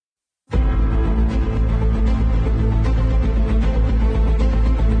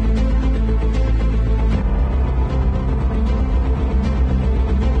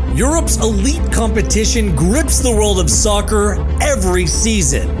Europe's elite competition grips the world of soccer every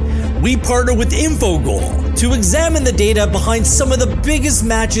season. We partner with Infogol to examine the data behind some of the biggest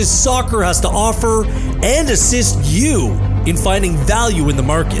matches soccer has to offer and assist you in finding value in the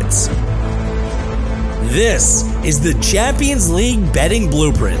markets. This is the Champions League Betting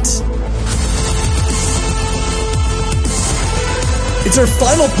Blueprint. It's our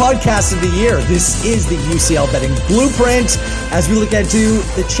final podcast of the year. This is the UCL Betting Blueprint as we look into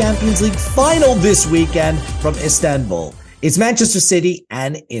the Champions League final this weekend from Istanbul. It's Manchester City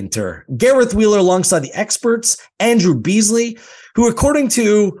and Inter. Gareth Wheeler alongside the experts, Andrew Beasley, who according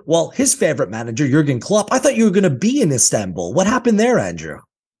to, well, his favorite manager, Jurgen Klopp, I thought you were going to be in Istanbul. What happened there, Andrew?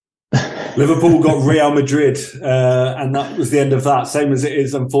 Liverpool got Real Madrid, and that was the end of that, same as it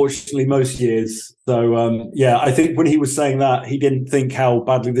is, unfortunately, most years. So, I think when he was saying that, he didn't think how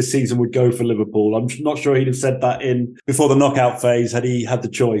badly the season would go for Liverpool. I'm not sure he'd have said that in before the knockout phase had he had the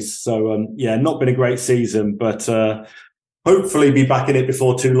choice. So, not been a great season, but hopefully be back in it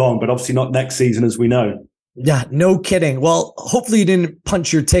before too long, but obviously not next season, as we know. Yeah, no kidding. Well, hopefully you didn't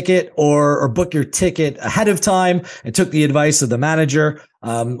punch your ticket or book your ticket ahead of time and took the advice of the manager,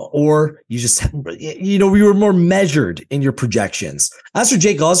 or you just, we were more measured in your projections. As for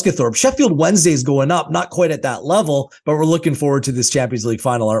Jake Osgathorpe, Sheffield Wednesday is going up, not quite at that level, but we're looking forward to this Champions League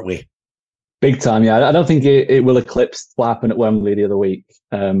final, aren't we? Big time, yeah. I don't think it will eclipse what happened at Wembley the other week.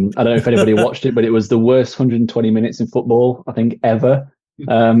 I don't know if anybody watched it, but it was the worst 120 minutes in football, I think, ever.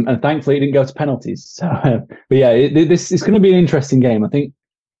 And thankfully, it didn't go to penalties. So, this is going to be an interesting game. I think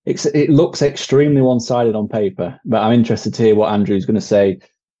it looks extremely one-sided on paper, but I'm interested to hear what Andrew's going to say.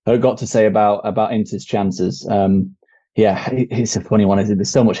 Got to say about Inter's chances. It's a funny one, isn't it? There's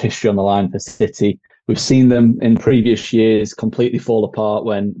so much history on the line for City. We've seen them in previous years completely fall apart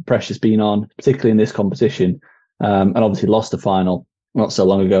when pressure's been on, particularly in this competition, and obviously lost the final not so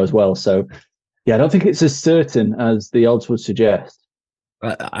long ago as well. So, I don't think it's as certain as the odds would suggest.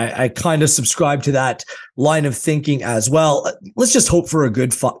 I kind of subscribe to that line of thinking as well. Let's just hope for a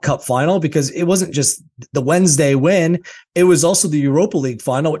good cup final, because it wasn't just the Wednesday win. It was also the Europa League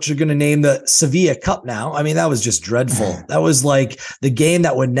final, which you're going to name the Sevilla Cup now. I mean, that was just dreadful. That was like the game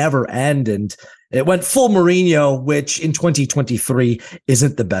that would never end. And it went full Mourinho, which in 2023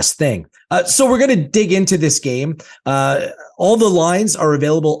 isn't the best thing. So we're going to dig into this game. All the lines are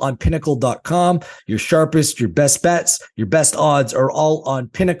available on pinnacle.com. Your sharpest, your best bets, your best odds are all on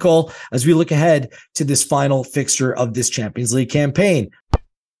Pinnacle as we look ahead to this final fixture of this Champions League campaign.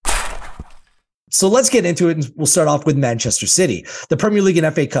 So let's get into it, and we'll start off with Manchester City, the Premier League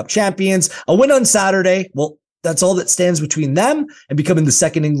and FA Cup champions. A win on Saturday. Well, that's all that stands between them and becoming the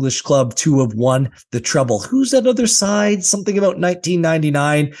second English club to have won the treble. Who's that other side? Something about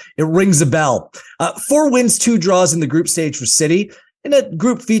 1999. It rings a bell. 4 wins, 2 draws in the group stage for City, in a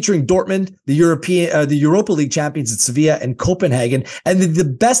group featuring Dortmund, the Europa League champions at Sevilla, and Copenhagen, and the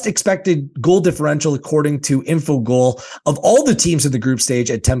best expected goal differential according to Infogol of all the teams in the group stage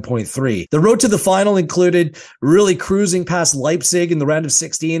at 10.3. The road to the final included really cruising past Leipzig in the round of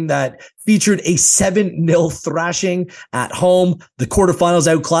 16 that featured a 7-0 thrashing at home. The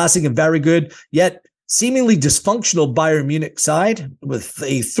quarterfinals outclassing a very good, yet seemingly dysfunctional Bayern Munich side with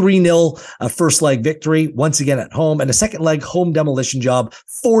a 3-0 first leg victory, once again at home, and a second leg home demolition job,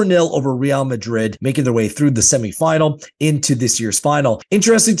 4-0 over Real Madrid, making their way through the semifinal into this year's final.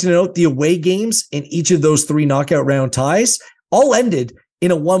 Interesting to note, the away games in each of those 3 knockout round ties all ended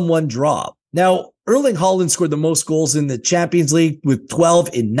in a 1-1 draw. Now, Erling Haaland scored the most goals in the Champions League with 12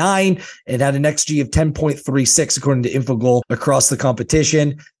 in 9 and had an XG of 10.36 according to Infogol across the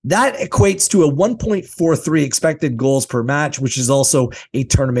competition. That equates to a 1.43 expected goals per match, which is also a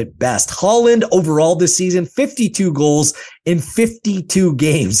tournament best. Haaland overall this season, 52 goals in 52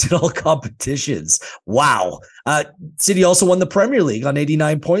 games in all competitions. Wow. City also won the Premier League on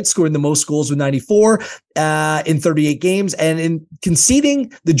 89 points, scoring the most goals with 94 in 38 games, and in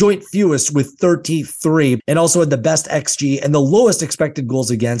conceding the joint fewest with 33, and also had the best XG and the lowest expected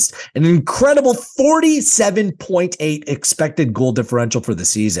goals against, an incredible 47.8 expected goal differential for the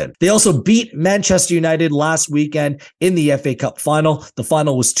season. They also beat Manchester United last weekend in the FA Cup final. The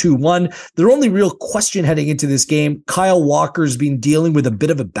final was 2-1. Their only real question heading into this game, Kyle Walker's been dealing with a bit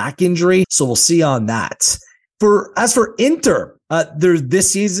of a back injury, so we'll see on that. As for Inter, they're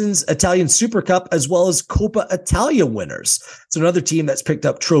this season's Italian Super Cup as well as Coppa Italia winners. It's another team that's picked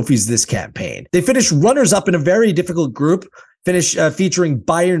up trophies this campaign. They finished runners-up in a very difficult group, featuring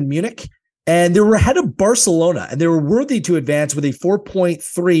Bayern Munich, and they were ahead of Barcelona, and they were worthy to advance with a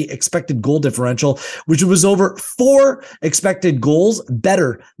 4.3 expected goal differential, which was over 4 expected goals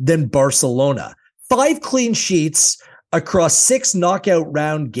better than Barcelona. 5 clean sheets across 6 knockout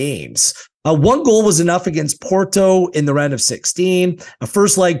round games. One goal was enough against Porto in the round of 16. A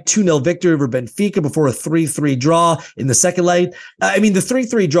first leg 2-0 victory over Benfica before a 3-3 draw in the second leg. The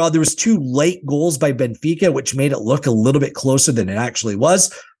 3-3 draw, there was 2 late goals by Benfica, which made it look a little bit closer than it actually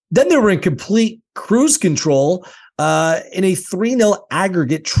was. Then they were in complete cruise control in a 3-0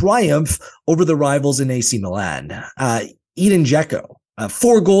 aggregate triumph over the rivals in AC Milan. Edin Dzeko,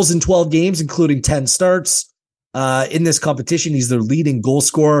 4 goals in 12 games, including 10 starts. In this competition, he's their leading goal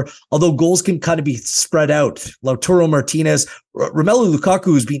scorer, although goals can kind of be spread out. Lautaro Martinez, Romelu Lukaku,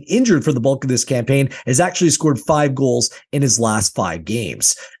 who's been injured for the bulk of this campaign, has actually scored 5 goals in his last 5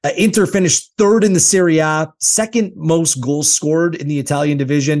 games. Inter finished 3rd in the Serie A, 2nd most goals scored in the Italian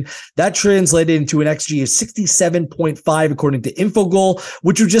division. That translated into an XG of 67.5 according to Infogol,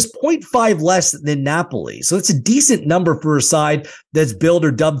 which was just 0.5 less than Napoli. So that's a decent number for a side that's billed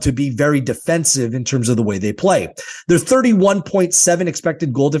or dubbed to be very defensive in terms of the way they play. Their 31.7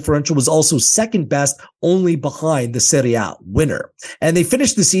 expected goal differential was also second best, only behind the Serie A winner. And they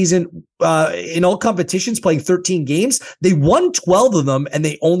finished the season in all competitions playing 13 games. They won 12 of them and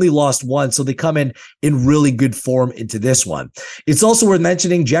they only lost 1. So they come in really good form into this one. It's also worth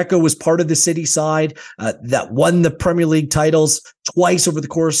mentioning Dzeko was part of the City side that won the Premier League titles twice over the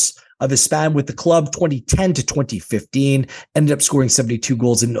course of his span with the club, 2010 to 2015, ended up scoring 72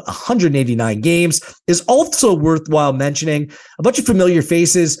 goals in 189 games. Is also worthwhile mentioning a bunch of familiar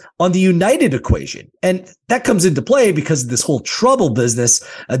faces on the United equation. And that comes into play because of this whole trouble business.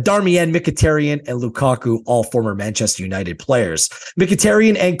 Darmian, Mkhitaryan, and Lukaku, all former Manchester United players.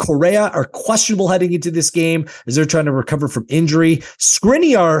 Mkhitaryan and Correa are questionable heading into this game as they're trying to recover from injury.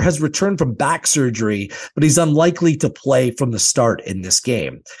 Skriniar has returned from back surgery, but he's unlikely to play from the start in this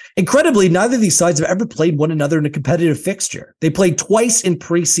game. Incredibly, neither of these sides have ever played one another in a competitive fixture. They played twice in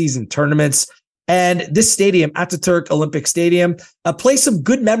preseason tournaments, and this stadium, Ataturk Olympic Stadium, plays some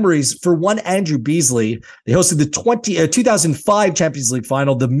good memories for one Andrew Beasley. They hosted the 2005 Champions League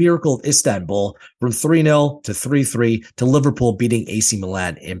final, the Miracle of Istanbul, from 3-0 to 3-3 to Liverpool beating AC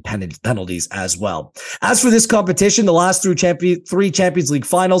Milan in penalties as well. As for this competition, the last 3 Champions League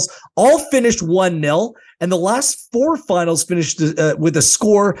finals all finished 1-0. And the last 4 finals finished with a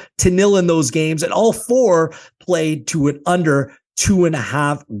score to 0 in those games, and all 4 played to an under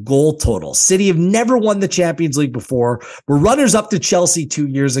 2.5 goal total. City have never won the Champions League before. Were runners up to Chelsea 2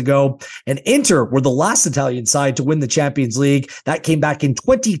 years ago, and Inter were the last Italian side to win the Champions League. That came back in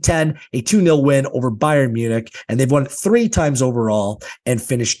 2010, a 2-0 win over Bayern Munich, and they've won it 3 times overall and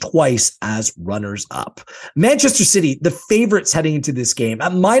finished twice as runners up. Manchester City, the favorites heading into this game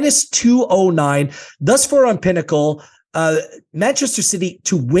at minus 209. Thus far on Pinnacle, Manchester City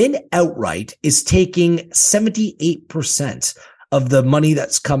to win outright is taking 78% of the money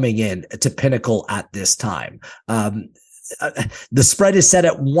that's coming in to Pinnacle at this time. The spread is set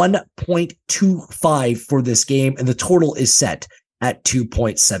at 1.25 for this game, and the total is set at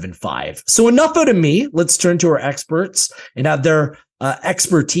 2.75. So enough out of me. Let's turn to our experts and have their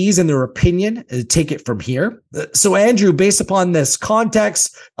expertise and their opinion. Take it from here. So Andrew, based upon this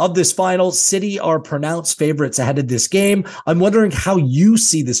context of this final, City are pronounced favorites ahead of this game. I'm wondering how you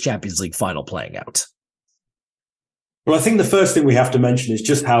see this Champions League final playing out. Well, I think the first thing we have to mention is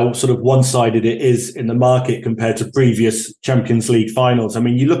just how sort of one-sided it is in the market compared to previous Champions League finals. I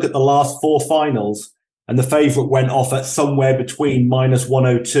mean, you look at the last 4 finals and the favourite went off at somewhere between minus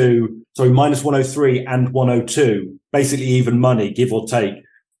 103 and 102, basically even money, give or take.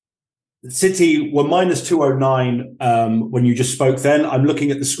 City were minus 209 when you just spoke then. I'm looking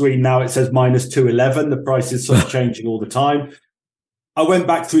at the screen now. It says minus 211. The price is sort of changing all the time. I went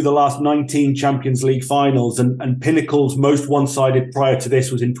back through the last 19 Champions League finals, and Pinnacle's most one-sided prior to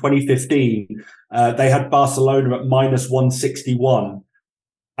this was in 2015. They had Barcelona at minus 161.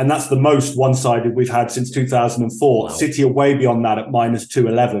 And that's the most one-sided we've had since 2004. Wow. City are way beyond that at minus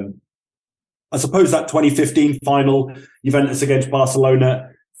 211. I suppose that 2015 final, Juventus against Barcelona,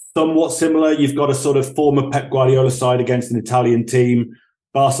 somewhat similar. You've got a sort of former Pep Guardiola side against an Italian team.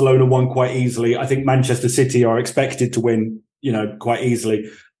 Barcelona won quite easily. I think Manchester City are expected to win, quite easily.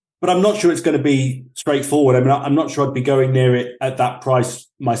 But I'm not sure it's going to be straightforward. I mean, I'm not sure I'd be going near it at that price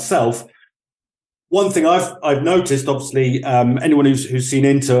myself. One thing I've noticed, obviously, anyone who's seen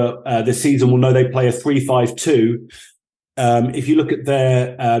Inter this season will know they play a 3-5-2. If you look at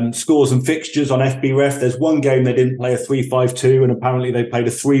their scores and fixtures on FBref, there's one game they didn't play a 3-5-2, and apparently they played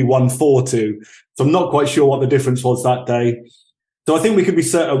a 3-1-4-2. So I'm not quite sure what the difference was that day. So I think we can be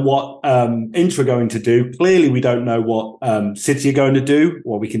certain what Inter are going to do. Clearly, we don't know what City are going to do,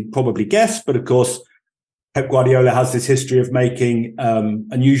 or we can probably guess. But of course, Pep Guardiola has this history of making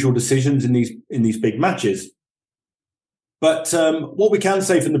unusual decisions in these big matches. But what we can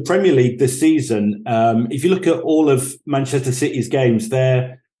say from the Premier League this season, if you look at all of Manchester City's games,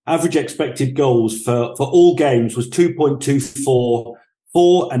 their average expected goals for all games was 2.24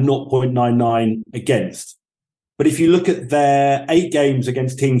 for and 0.99 against. But if you look at their 8 games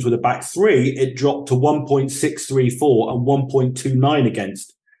against teams with a back three, it dropped to 1.634 and 1.29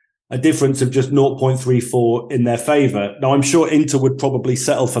 against, a difference of just 0.34 in their favour. Now, I'm sure Inter would probably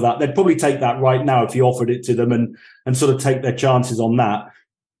settle for that. They'd probably take that right now if you offered it to them and sort of take their chances on that.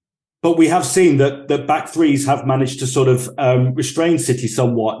 But we have seen that back threes have managed to sort of restrain City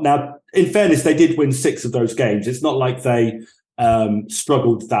somewhat. Now, in fairness, they did win 6 of those games. It's not like they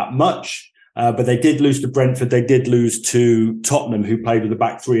struggled that much, but they did lose to Brentford. They did lose to Tottenham, who played with a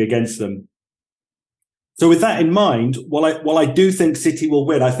back three against them. So with that in mind, while I do think City will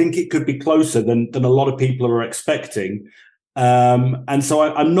win, I think it could be closer than a lot of people are expecting. And so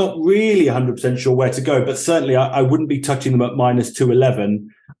I'm not really 100% sure where to go, but certainly I wouldn't be touching them at minus 211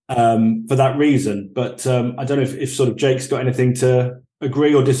 for that reason. But I don't know if sort of Jake's got anything to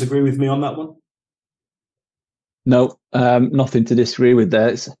agree or disagree with me on that one. No, nothing to disagree with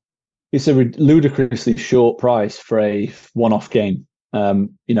there. It's a ludicrously short price for a one-off game.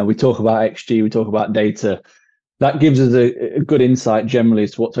 We talk about XG, we talk about data. That gives us a good insight generally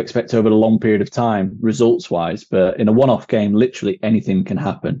as to what to expect over a long period of time, results-wise. But in a one-off game, literally anything can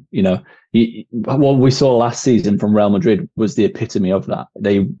happen. What we saw last season from Real Madrid was the epitome of that.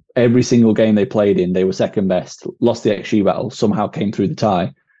 Every single game they played in, they were second best, lost the XG battle, somehow came through the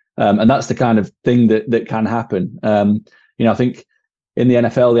tie. And that's the kind of thing that can happen. I think in the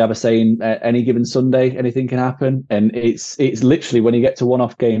NFL, they have a saying, any given Sunday, anything can happen. And it's literally when you get to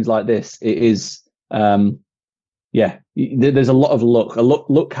one-off games like this, it is, there's a lot of luck.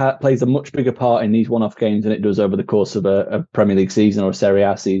 Luck plays a much bigger part in these one-off games than it does over the course of a Premier League season or a Serie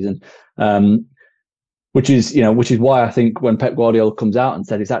A season. Which is why I think when Pep Guardiola comes out and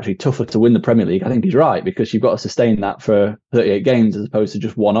said it's actually tougher to win the Premier League, I think he's right, because you've got to sustain that for 38 games as opposed to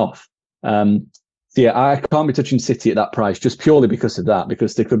just one-off. I can't be touching City at that price just purely because of that,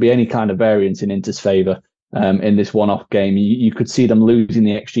 because there could be any kind of variance in Inter's favour in this one-off game. You could see them losing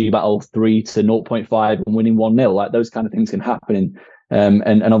the XG battle 3 to 0.5 and winning 1-0. Like those kind of things can happen.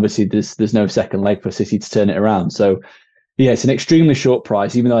 And obviously there's no second leg for City to turn it around. So yeah, it's an extremely short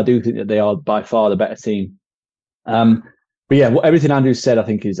price, even though I do think that they are by far the better team. But yeah, everything Andrew said, I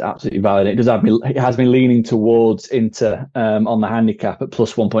think, is absolutely valid. It has been leaning towards Inter on the handicap at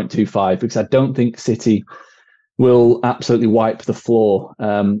plus 1.25, because I don't think City will absolutely wipe the floor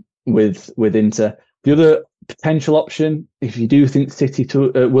with Inter. The other potential option, if you do think City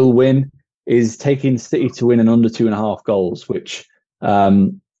will win, is taking City to win an under 2.5 goals, which,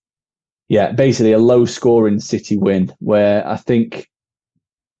 basically a low-scoring City win, where I think,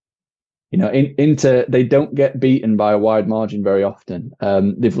 Inter, they don't get beaten by a wide margin very often.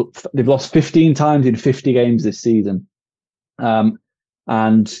 They've lost 15 times in 50 games this season. 8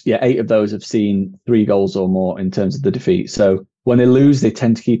 of those have seen 3 goals or more in terms of the defeat. So when they lose, they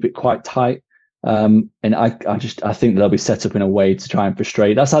tend to keep it quite tight. And I think they'll be set up in a way to try and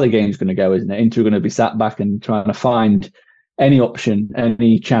frustrate. That's how the game's going to go, isn't it? Inter are going to be sat back and trying to find any option,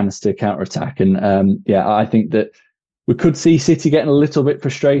 any chance to counterattack. And I think that we could see City getting a little bit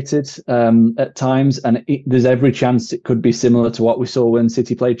frustrated at times, and there's every chance it could be similar to what we saw when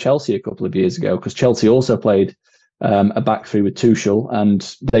City played Chelsea a couple of years ago, because Chelsea also played a back three with Tuchel,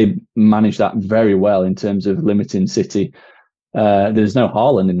 and they managed that very well in terms of limiting City. There's no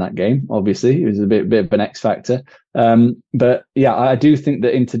Haaland in that game, obviously. It was a bit of an X factor. But yeah, I do think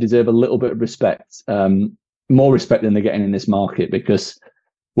that Inter deserve a little bit of respect, more respect than they're getting in this market, because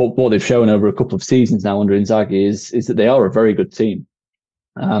what they've shown over a couple of seasons now under Inzaghi is that they are a very good team.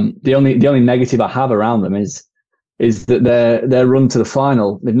 The only negative I have around them is that their run to the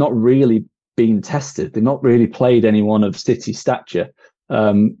final, they've not really been tested. They've not really played anyone of City stature.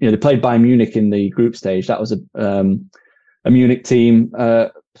 They played Bayern Munich in the group stage. That was a Munich team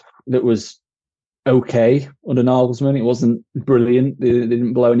that was okay under Nagelsmann. It wasn't brilliant. They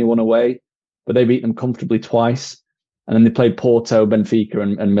didn't blow anyone away, but they beat them comfortably twice. And then they played Porto, Benfica,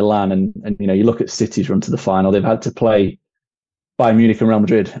 and Milan. And you look at City's run to the final. They've had to play Bayern Munich and Real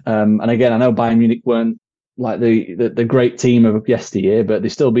Madrid. And again, I know Bayern Munich weren't like the great team of yesteryear, but they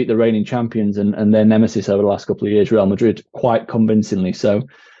still beat the reigning champions and their nemesis over the last couple of years, Real Madrid, quite convincingly. So,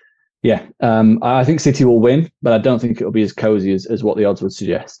 yeah, I think City will win, but I don't think it'll be as cozy as what the odds would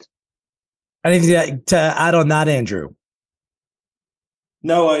suggest. Anything to add on that, Andrew?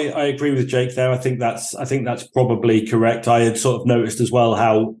 No, I agree with Jake there. I think that's probably correct. I had sort of noticed as well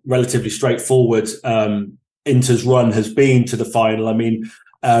how relatively straightforward Inter's run has been to the final. I mean,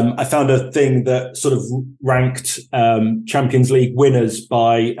 I found a thing that sort of ranked Champions League winners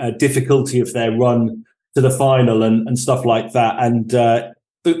by difficulty of their run to the final and stuff like that. And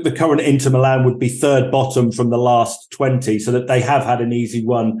the current Inter Milan would be third bottom from the last 20, so that they have had an easy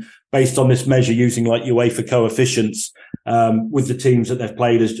run based on this measure using like UEFA coefficients with the teams that they've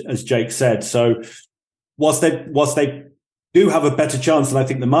played, as Jake said. So whilst they do have a better chance than I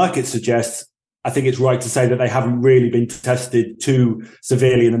think the market suggests, I think it's right to say that they haven't really been tested too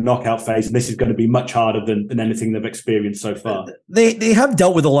severely in the knockout phase, and this is going to be much harder than anything they've experienced so far. They have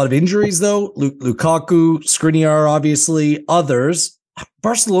dealt with a lot of injuries, though. Lukaku, Skriniar, obviously, others.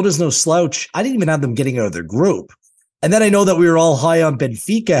 Barcelona's no slouch. I didn't even have them getting out of their group. And then I know that we were all high on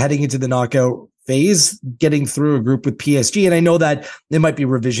Benfica heading into the knockout phase, getting through a group with PSG. And I know that it might be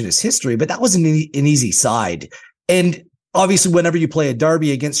revisionist history, but that was an easy side. And obviously, whenever you play a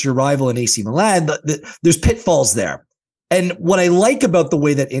derby against your rival in AC Milan, there's pitfalls there. And what I like about the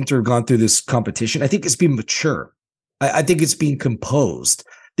way that Inter have gone through this competition, I think it's been mature. I think it's been composed.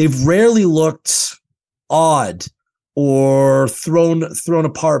 They've rarely looked odd or thrown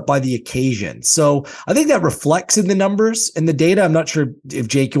apart by the occasion. So I think that reflects in the numbers and the data. I'm not sure if,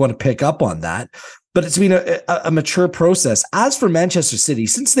 Jake, you want to pick up on that, but it's been a mature process. As for Manchester City,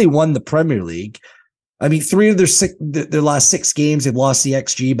 since they won the Premier League, I mean, 3 of their last 6 games, they've lost the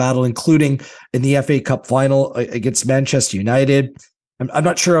XG battle, including in the FA Cup final against Manchester United. I'm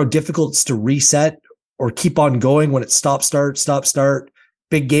not sure how difficult it's to reset or keep on going when it's stop, start,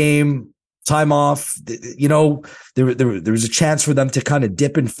 big game, time off. You know, there was a chance for them to kind of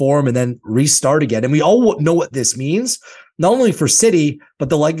dip in form and then restart again. And we all know what this means, not only for City, but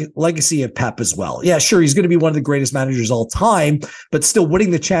the legacy of Pep as well. Yeah, sure, he's going to be one of the greatest managers all time, but still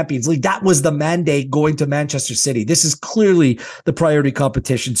winning the Champions League, that was the mandate going to Manchester City. This is clearly the priority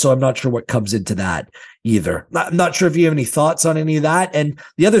competition, so I'm not sure what comes into that either. I'm not sure if you have any thoughts on any of that. And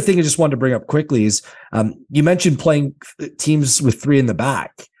the other thing I just wanted to bring up quickly is you mentioned playing teams with 3 in the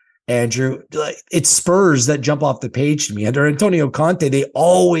back. Andrew, it's Spurs that jump off the page to me. Under Antonio Conte, they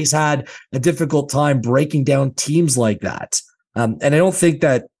always had a difficult time breaking down teams like that. And I don't think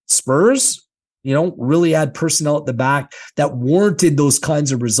that Spurs, really had personnel at the back that warranted those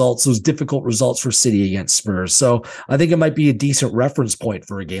kinds of results, those difficult results for City against Spurs. So I think it might be a decent reference point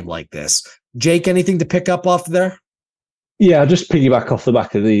for a game like this. Jake, anything to pick up off there? Yeah, I'll just piggyback off the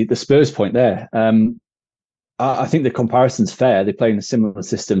back of the Spurs point there. I think the comparison's fair. They play in a similar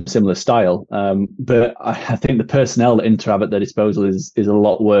system, similar style. But I think the personnel that Inter have at their disposal is a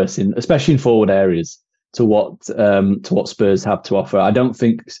lot worse, especially in forward areas, to what Spurs have to offer. I don't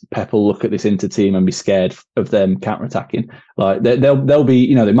think Pep will look at this Inter team and be scared of them counter-attacking. Like they'll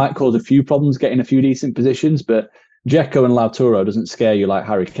be, they might cause a few problems getting a few decent positions, but Dzeko and Lautaro doesn't scare you like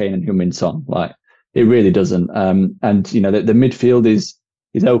Harry Kane and Heung-min Son. Like it really doesn't. And the midfield is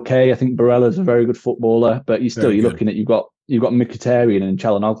okay. I think Barella's a very good footballer, but you're looking at you've got Mkhitaryan and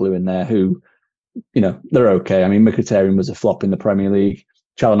Çalhanoğlu in there who, they're okay. I mean, Mkhitaryan was a flop in the Premier League.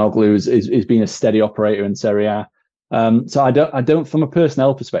 Çalhanoğlu is being a steady operator in Serie A. So I don't, from a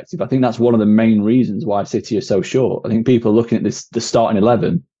personnel perspective, I think that's one of the main reasons why City are so short. I think people are looking at the starting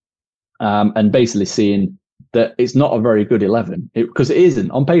 11, and basically seeing that it's not a very good 11 because it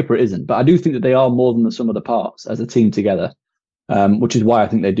isn't on paper. It isn't, but I do think that they are more than the sum of the parts as a team together. Which is why I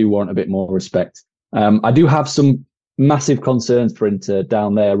think they do warrant a bit more respect. I do have some massive concerns for Inter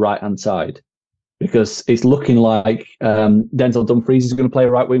down their right-hand side because it's looking like Denzel Dumfries is going to play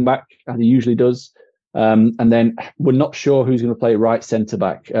right wing-back, as he usually does. And then we're not sure who's going to play right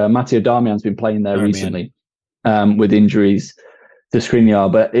centre-back. Matteo Darmian's been playing there recently with injuries to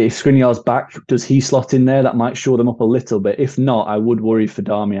Skriniar. But if Skriniar's back, does he slot in there? That might shore them up a little bit. If not, I would worry for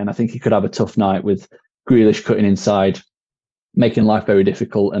Darmian. I think he could have a tough night with Grealish cutting inside, making life very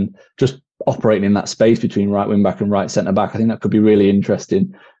difficult and just operating in that space between right wing back and right centre back. I think that could be really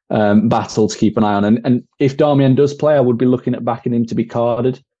interesting battle to keep an eye on. And if Darmian does play, I would be looking at backing him to be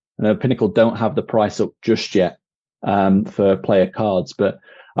carded. Pinnacle don't have the price up just yet for player cards, but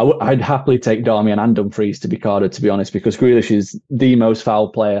I'd happily take Darmian and Dumfries to be carded, to be honest, because Grealish is the most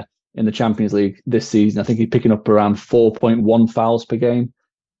foul player in the Champions League this season. I think he's picking up around 4.1 fouls per game.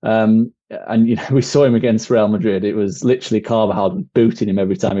 And we saw him against Real Madrid. It was literally Carvajal booting him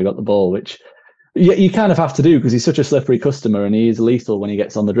every time he got the ball, which you kind of have to do because he's such a slippery customer and he is lethal when he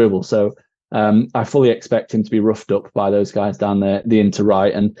gets on the dribble. So I fully expect him to be roughed up by those guys down there, the Inter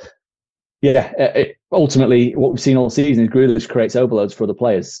right. And ultimately, what we've seen all season is Grealish creates overloads for other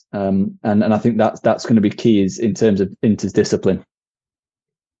players, and I think that's going to be key in terms of Inter's discipline.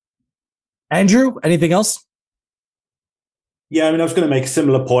 Andrew, anything else? Yeah, I mean, I was going to make a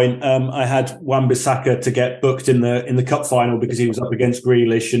similar point. I had Wan-Bissaka to get booked in the cup final because he was up against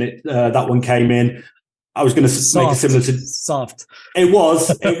Grealish, and that one came in. I was going to make a similar. Soft. It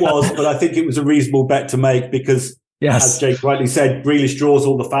was, but I think it was a reasonable bet to make because, as Jake rightly said, Grealish draws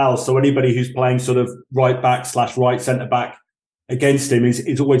all the fouls. So anybody who's playing sort of right back / right centre back against him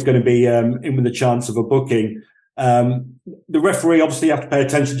is always going to be in with a chance of a booking. The referee, obviously, you have to pay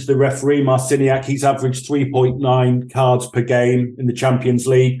attention to the referee, Marciniak. He's averaged 3.9 cards per game in the Champions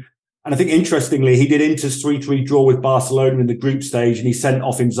League. And I think, interestingly, he did Inter's 3-3 draw with Barcelona in the group stage, and he sent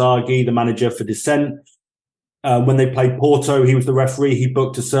off Inzaghi, the manager, for dissent. When they played Porto, he was the referee. He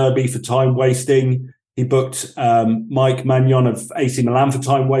booked Acerbi for time wasting. He booked Mike Magnon of AC Milan for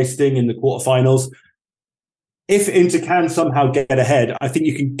time wasting in the quarterfinals. If Inter can somehow get ahead, I think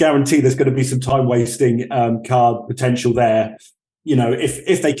you can guarantee there's going to be some time wasting card potential there. You know,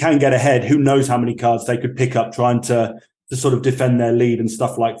 if they can get ahead, who knows how many cards they could pick up trying to sort of defend their lead and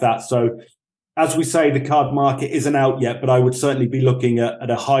stuff like that. So, as we say, the card market isn't out yet, but I would certainly be looking at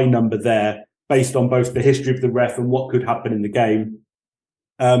a high number there based on both the history of the ref and what could happen in the game.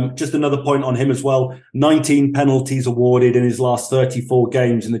 Just another point on him as well. 19 penalties awarded in his last 34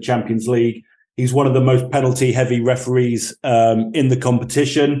 games in the Champions League. He's one of the most penalty-heavy referees in the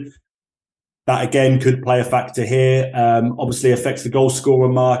competition. That, again, could play a factor here. Obviously affects the goal scorer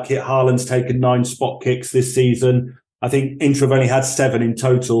market. Haaland's taken 9 spot kicks this season. I think Inter have only had 7 in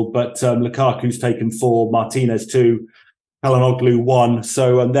total, but Lukaku's taken 4, Martinez 2, Calhanoglu 1.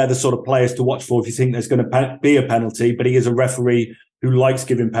 So they're the sort of players to watch for if you think there's going to be a penalty. But he is a referee who likes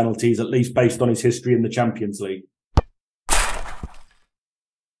giving penalties, at least based on his history in the Champions League.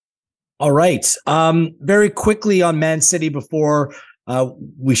 All right. Very quickly on Man City before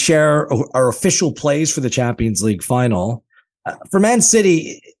we share our official plays for the Champions League final. For Man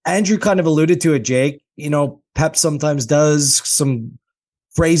City, Andrew kind of alluded to it, Jake. You know, Pep sometimes does some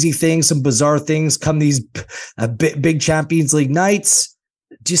crazy things, some bizarre things come these big Champions League nights.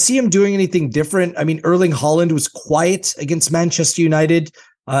 Do you see him doing anything different? I mean, Erling Haaland was quiet against Manchester United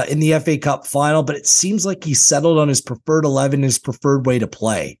in the FA Cup final, but it seems like he settled on his preferred 11, his preferred way to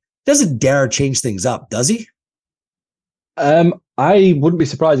play. Doesn't dare change things up, does he? I wouldn't be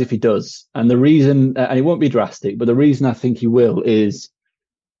surprised if he does. And the reason, and it won't be drastic, but the reason I think he will is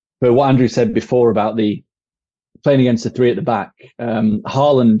for what Andrew said before about the playing against the 3 at the back.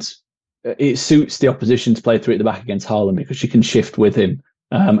 Haaland, it suits the opposition to play 3 at the back against Haaland because you can shift with him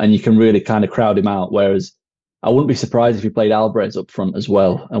and you can really kind of crowd him out. Whereas I wouldn't be surprised if he played Alvarez up front as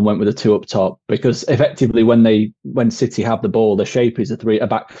well and went with a 2 up top, because effectively when City have the ball, the shape is a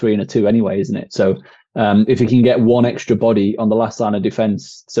back 3 and a 2 anyway, isn't it? So if he can get one extra body on the last line of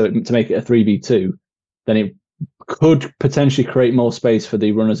defence to make it a 3v2, then it could potentially create more space for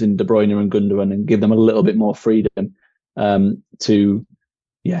the runners in De Bruyne and Gundogan and give them a little bit more freedom to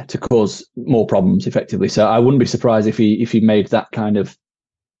cause more problems effectively. So I wouldn't be surprised if he made that kind of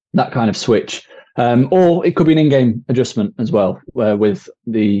switch. Or it could be an in-game adjustment as well, where with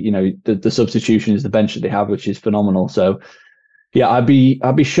the substitutions, the bench that they have, which is phenomenal. So yeah, I'd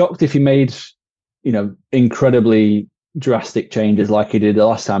be shocked if he made incredibly drastic changes like he did the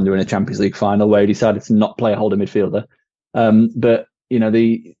last time they were in a Champions League final, where he decided to not play a holding midfielder. But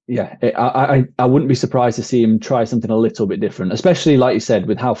I wouldn't be surprised to see him try something a little bit different, especially like you said,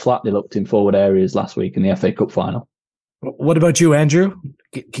 with how flat they looked in forward areas last week in the FA Cup final. What about you, Andrew?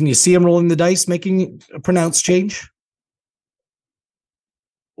 Can you see him rolling the dice, making a pronounced change?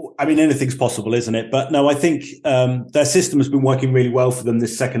 I mean, anything's possible, isn't it? But no, I think their system has been working really well for them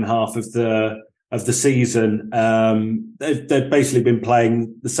this second half of the season. They've basically been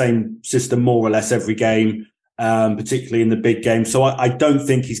playing the same system more or less every game, particularly in the big games. So I don't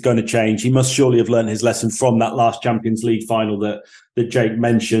think he's going to change. He must surely have learned his lesson from that last Champions League final that Jake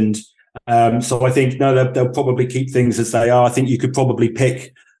mentioned. So I think, no, they'll probably keep things as they are. I think you could probably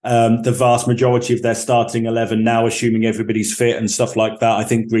pick the vast majority of their starting 11 now, assuming everybody's fit and stuff like that. I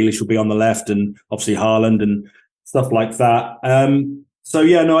think Grealish will be on the left and obviously Haaland and stuff like that. So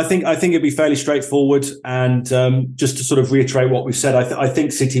yeah, no, I think it'd be fairly straightforward. And just to sort of reiterate what we've said, I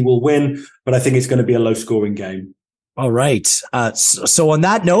think City will win, but I think it's going to be a low scoring game. All right. So on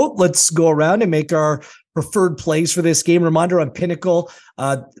that note, let's go around and make our preferred plays for this game. Reminder on Pinnacle,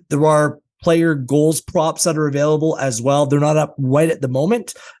 there are player goals props that are available as well. They're not up right at the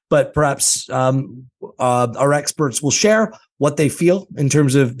moment, but perhaps our experts will share what they feel in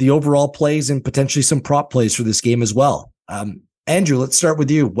terms of the overall plays and potentially some prop plays for this game as well. Andrew, let's start with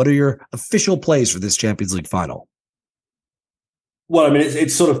you. What are your official plays for this Champions League final? Well, I mean,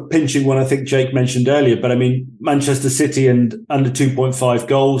 it's sort of pinching one I think Jake mentioned earlier, but I mean, Manchester City and under 2.5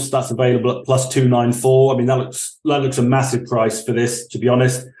 goals, that's available at plus 294. I mean, that looks a massive price for this, to be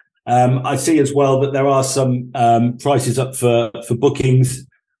honest. I see as well that there are some prices up for bookings,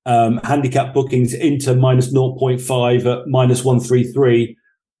 handicap bookings into minus 0.5 at minus 133.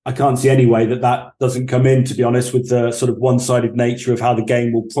 I can't see any way that doesn't come in, to be honest, with the sort of one-sided nature of how the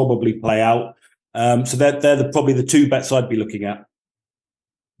game will probably play out. So they're probably the two bets I'd be looking at.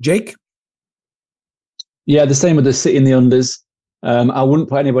 Jake? Yeah, the same with the City in the unders. I wouldn't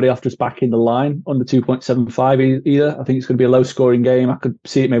put anybody off just backing the line under 2.75 either. I think it's going to be a low-scoring game. I could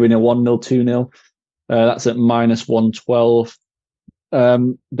see it maybe in a 1-0, 2-0. That's at minus 112.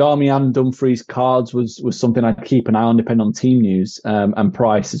 Darmian Dumfries cards was something I'd keep an eye on, depending on team news and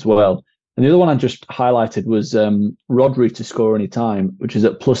price as well. And the other one I just highlighted was Rodri to score any time, which is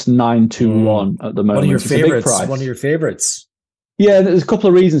at plus 921 at the moment. One of your favorites. One of your favorites. Yeah, there's a couple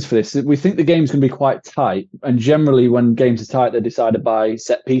of reasons for this. We think the game's going to be quite tight. And generally, when games are tight, they're decided by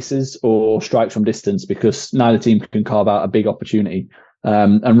set pieces or strikes from distance because neither team can carve out a big opportunity.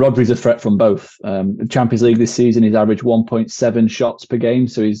 And Rodri's a threat from both. In Champions League this season, he's averaged 1.7 shots per game.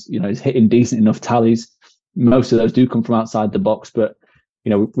 So he's hitting decent enough tallies. Most of those do come from outside the box. But,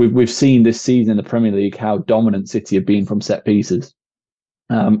 we've seen this season in the Premier League how dominant City have been from set pieces.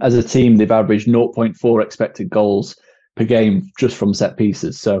 As a team, they've averaged 0.4 expected goals per game just from set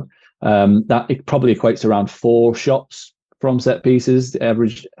pieces. So that it probably equates to around 4 shots from set pieces. The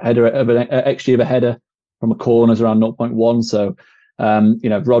average header of an XG of a header from a corner is around 0.1. So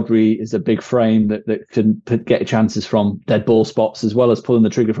Rodri is a big frame that can get chances from dead ball spots as well as pulling the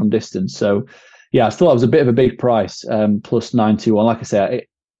trigger from distance. So yeah, I thought it was a bit of a big price, plus 921. Like I say,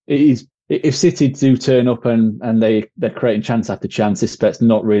 it is. If City do turn up and they're creating chance after chance, this bet's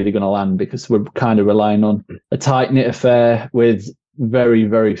not really going to land because we're kind of relying on a tight-knit affair with very,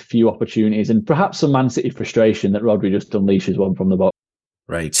 very few opportunities and perhaps some Man City frustration that Rodri just unleashes one from the box.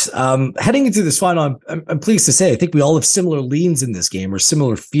 Right. Heading into this final, I'm pleased to say I think we all have similar leans in this game or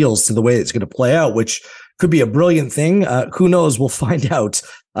similar feels to the way it's going to play out, which could be a brilliant thing. Who knows? We'll find out.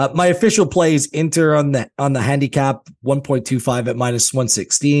 My official play is Inter on the handicap 1.25 at minus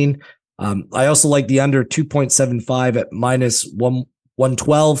 116. I also like the under 2.75 at minus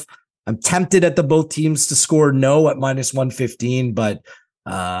 112. I'm tempted at the both teams to score no at minus 115, but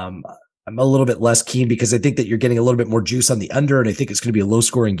I'm a little bit less keen because I think that you're getting a little bit more juice on the under, and I think it's going to be a low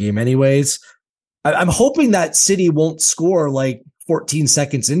scoring game anyways. I'm hoping that City won't score like 14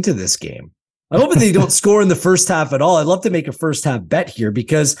 seconds into this game. I'm hoping they don't score in the first half at all. I'd love to make a first half bet here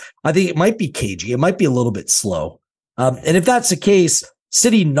because I think it might be cagey. It might be a little bit slow. And if that's the case,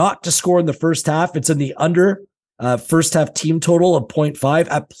 City not to score in the first half, it's in the under first half team total of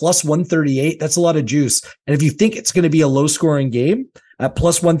 0.5 at plus 138. That's a lot of juice. And if you think it's going to be a low scoring game at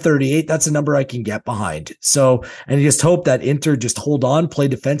plus 138, that's a number I can get behind. So, and I just hope that Inter just hold on, play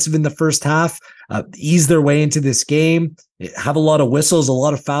defensive in the first half, ease their way into this game, have a lot of whistles, a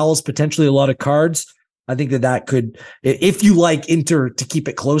lot of fouls, potentially a lot of cards. I think that could, if you like Inter to keep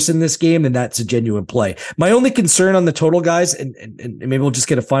it close in this game, then that's a genuine play. My only concern on the total, guys, and maybe we'll just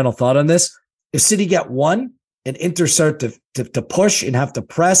get a final thought on this. If City get one and Inter start to push and have to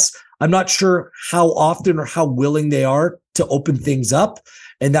press, I'm not sure how often or how willing they are to open things up.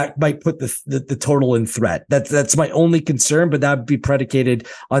 And that might put the total in threat. That's my only concern, but that would be predicated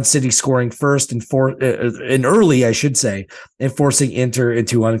on City scoring first and early, I should say, and forcing Inter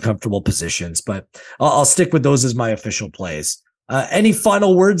into uncomfortable positions. But I'll stick with those as my official plays. Any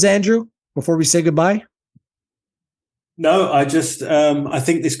final words, Andrew, before we say goodbye? No, I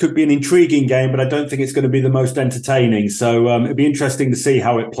think this could be an intriguing game, but I don't think it's going to be the most entertaining. So it'd be interesting to see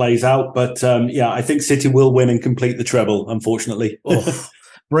how it plays out. But I think City will win and complete the treble, unfortunately. Oh,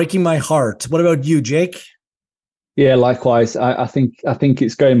 breaking my heart. What about you, Jake? Yeah, likewise. I think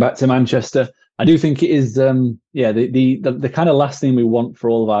it's going back to Manchester. I do think it is. The kind of last thing we want for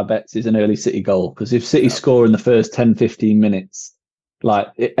all of our bets is an early City goal, because if City score in the first 10, 15 minutes,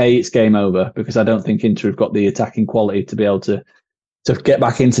 it's game over, because I don't think Inter have got the attacking quality to be able to get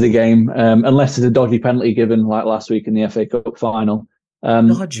back into the game, unless there's a dodgy penalty given like last week in the FA Cup final.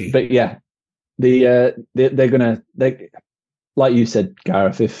 Dodgy. But yeah, they're gonna, like you said,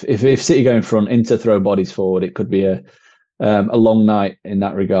 Gareth, if City go in front, Inter throw bodies forward, it could be a long night in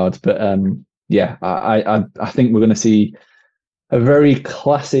that regard. But I think we're going to see a very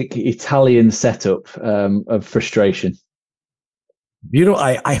classic Italian setup of frustration. Beautiful.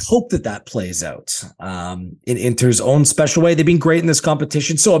 I hope that plays out in Inter's own special way. They've been great in this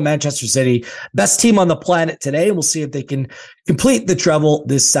competition. So Manchester City, best team on the planet today. We'll see if they can complete the treble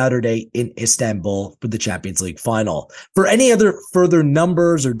this Saturday in Istanbul for the Champions League final. For any other further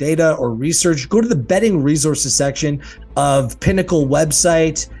numbers or data or research, go to the betting resources section of Pinnacle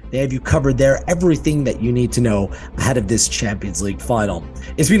website. They have you covered there, everything that you need to know ahead of this Champions League final.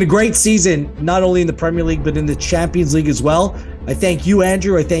 It's been a great season, not only in the Premier League, but in the Champions League as well. I thank you,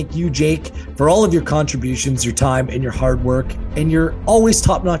 Andrew. I thank you, Jake, for all of your contributions, your time, and your hard work, and your always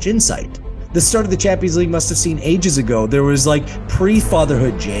top-notch insight. The start of the Champions League must have seen ages ago. There was like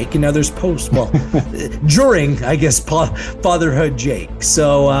pre-fatherhood Jake, and now there's post, well, during, I guess, fatherhood Jake.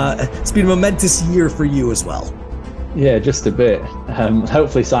 So it's been a momentous year for you as well. Yeah, just a bit.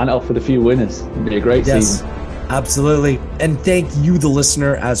 Hopefully sign it off with a few winners. It'll be a great season. Absolutely. And thank you, the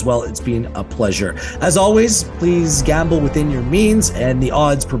listener, as well. It's been a pleasure. As always, please gamble within your means, and the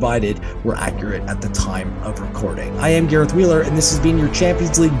odds provided were accurate at the time of recording. I am Gareth Wheeler, and this has been your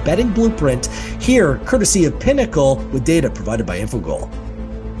Champions League betting blueprint here, courtesy of Pinnacle, with data provided by Infogol.